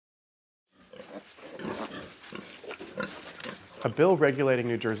A bill regulating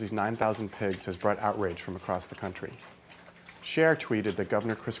New Jersey's 9,000 pigs has brought outrage from across the country. Cher tweeted that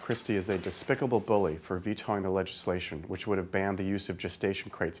Governor Chris-Christie is a despicable bully for vetoing the legislation which would have banned the use of gestation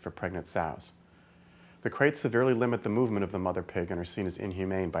crates for pregnant sows. The crates severely limit the movement of the mother pig and are seen as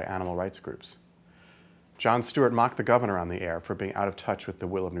inhumane by animal rights groups. Jon Stewart mocked the governor on the air for being out of touch with the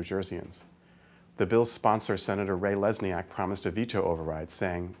will of New Jerseyans. The bill's sponsor, Senator Ray Lesniak, promised a veto override,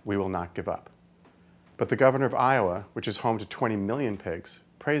 saying, "We will not give up." But the governor of Iowa, which is home to 20 million pigs,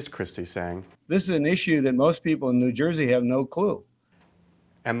 praised Christie, saying, "This is an issue that most people in New Jersey have no clue."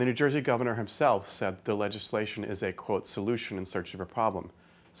 And the New Jersey governor himself said the legislation is a, quote, solution in search of a problem,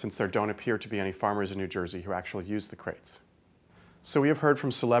 since there don't appear to be any farmers in New Jersey who actually use the crates. So we have heard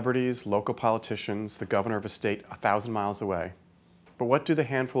from celebrities, local politicians, the governor of a state 1,000 miles away. But what do the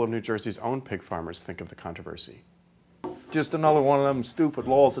handful of New Jersey's own pig farmers think of the controversy? Just another one of them stupid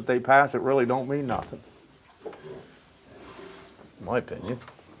laws that they pass that really don't mean nothing. In my opinion.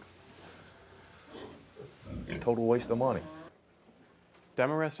 Total waste of money.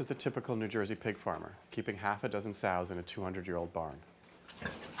 Demarest is the typical New Jersey pig farmer, keeping half a dozen sows in a 200-year-old barn.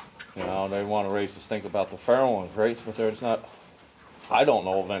 You know, they want to raise the stink about the feral crates, but there's not, I don't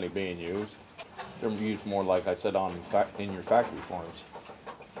know of any being used. They're used more, like I said, in your factory farms,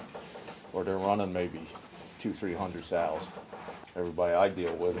 where they're running maybe 200-300 sows. Everybody I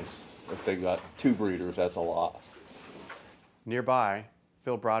deal with, if they got 2 breeders, that's a lot. Nearby,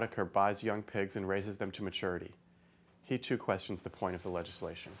 Phil Brodeker buys young pigs and raises them to maturity. He too questions the point of the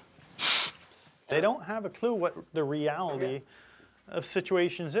legislation. They don't have a clue what the reality of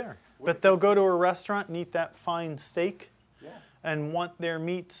situations are. But they'll go to a restaurant and eat that fine steak and want their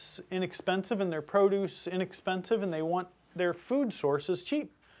meats inexpensive and their produce inexpensive, and they want their food sources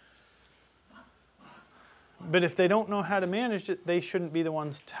cheap. But if they don't know how to manage it, they shouldn't be the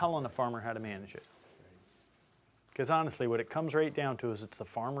ones telling a farmer how to manage it. Because honestly, what it comes right down to is it's the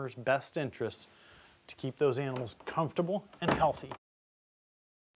farmer's best interest to keep those animals comfortable and healthy.